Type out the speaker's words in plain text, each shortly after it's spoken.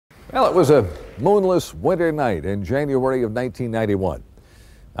Well, it was a moonless winter night in January of 1991.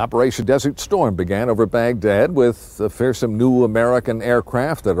 Operation Desert Storm began over Baghdad with a fearsome new American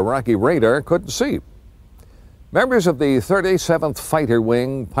aircraft that Iraqi radar couldn't see. Members of the 37th Fighter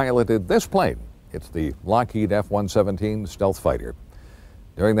Wing piloted this plane. It's the Lockheed F-117 stealth fighter.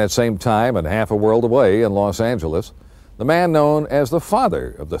 During that same time, and half a world away in Los Angeles, the man known as the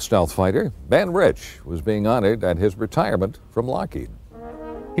father of the stealth fighter, Ben Rich, was being honored at his retirement from Lockheed.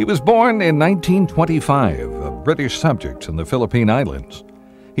 He was born in 1925, a British subject in the Philippine Islands.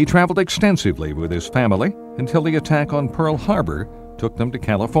 He traveled extensively with his family until the attack on Pearl Harbor took them to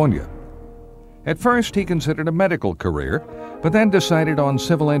California. At first, he considered a medical career, but then decided on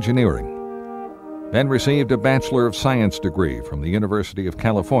civil engineering. Ben received a Bachelor of Science degree from the University of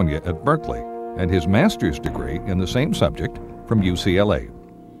California at Berkeley and his master's degree in the same subject from UCLA.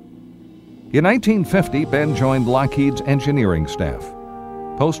 In 1950, Ben joined Lockheed's engineering staff.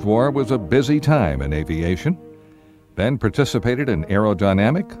 Post-war was a busy time in aviation. Ben participated in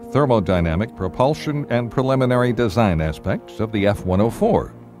aerodynamic, thermodynamic, propulsion, and preliminary design aspects of the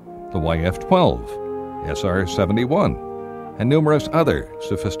F-104, the YF-12, SR-71, and numerous other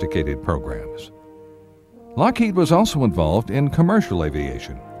sophisticated programs. Lockheed was also involved in commercial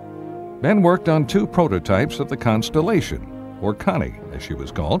aviation. Ben worked on 2 prototypes of the Constellation, or Connie as she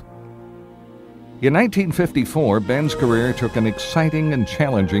was called. In 1954, Ben's career took an exciting and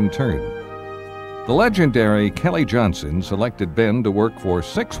challenging turn. The legendary Kelly Johnson selected Ben to work for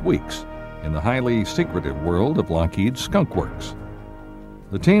 6 weeks in the highly secretive world of Lockheed's Skunk Works.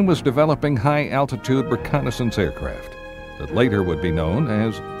 The team was developing high-altitude reconnaissance aircraft that later would be known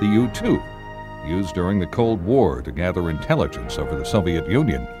as the U-2, used during the Cold War to gather intelligence over the Soviet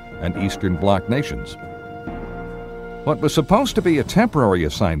Union and Eastern Bloc nations. What was supposed to be a temporary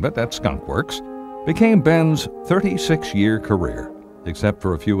assignment at Skunk Works became Ben's 36-year career, except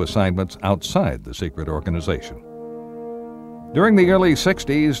for a few assignments outside the secret organization. During the early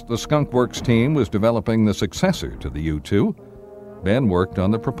 60s, the Skunk Works team was developing the successor to the U-2. Ben worked on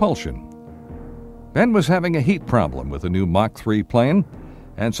the propulsion. Ben was having a heat problem with a new Mach 3 plane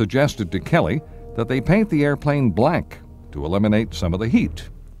and suggested to Kelly that they paint the airplane black to eliminate some of the heat.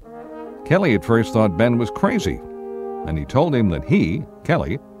 Kelly at first thought Ben was crazy, and he told him that he,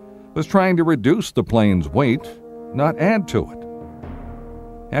 Kelly, was trying to reduce the plane's weight, not add to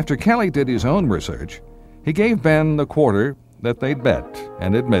it. After Kelly did his own research, he gave Ben the quarter that they'd bet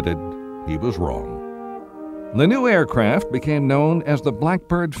and admitted he was wrong. The new aircraft became known as the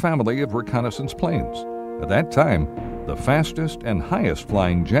Blackbird family of reconnaissance planes, at that time the fastest and highest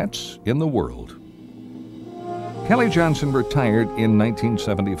flying jets in the world. Kelly Johnson retired in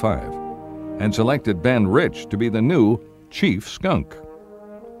 1975 and selected Ben Rich to be the new Chief Skunk.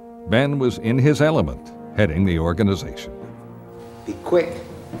 Ben was in his element, heading the organization. Be quick,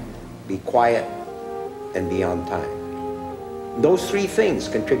 be quiet, and be on time. Those 3 things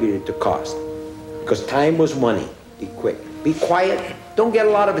contributed to cost, because time was money. Be quick. Be quiet. Don't get a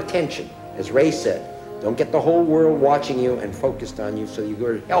lot of attention. As Ray said, don't get the whole world watching you and focused on you so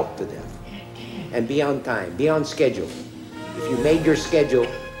you're helped to death. And be on time. Be on schedule. If you made your schedule,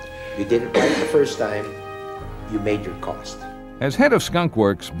 you did it right the first time, you made your cost. As head of Skunk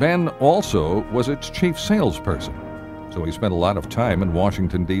Works, Ben also was its chief salesperson, so he spent a lot of time in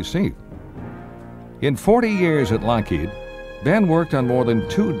Washington, D.C. In 40 years at Lockheed, Ben worked on more than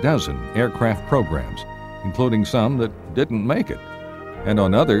 24 aircraft programs, including some that didn't make it, and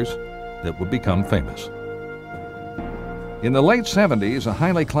on others that would become famous. In the late 70s, a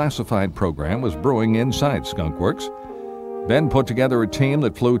highly classified program was brewing inside Skunk Works. Ben put together a team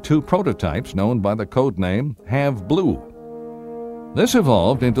that flew 2 prototypes known by the code name Have Blue. This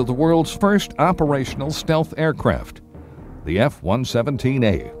evolved into the world's first operational stealth aircraft, the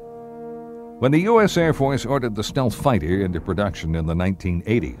F-117A. When the U.S. Air Force ordered the stealth fighter into production in the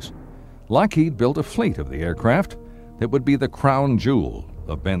 1980s, Lockheed built a fleet of the aircraft that would be the crown jewel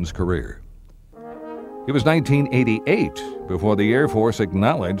of Ben's career. It was 1988 before the Air Force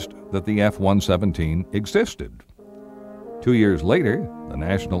acknowledged that the F-117 existed. 2 years later, the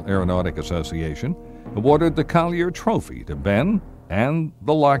National Aeronautic Association awarded the Collier Trophy to Ben and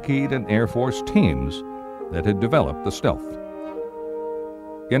the Lockheed and Air Force teams that had developed the stealth.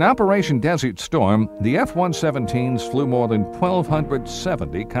 In Operation Desert Storm, the F-117s flew more than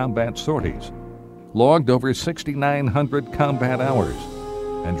 1,270 combat sorties, logged over 6,900 combat hours,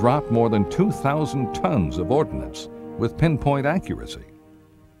 and dropped more than 2,000 tons of ordnance with pinpoint accuracy.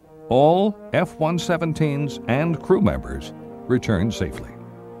 All F-117s and crew members returned safely.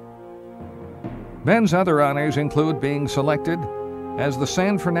 Ben's other honors include being selected as the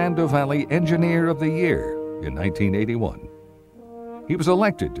San Fernando Valley Engineer of the Year in 1981. He was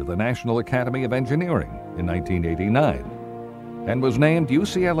elected to the National Academy of Engineering in 1989 and was named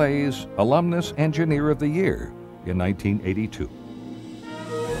UCLA's Alumnus Engineer of the Year in 1982.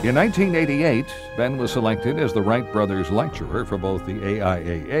 In 1988, Ben was selected as the Wright Brothers Lecturer for both the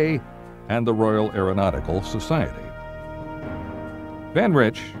AIAA and the Royal Aeronautical Society. Ben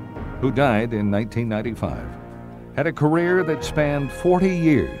Rich, who died in 1995, had a career that spanned 40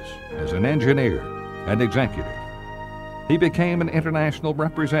 years as an engineer and executive. He became an international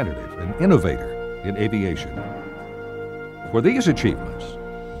representative and innovator in aviation. For these achievements,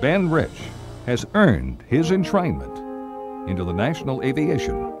 Ben Rich has earned his enshrinement into the National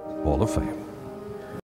Aviation Hall of Fame.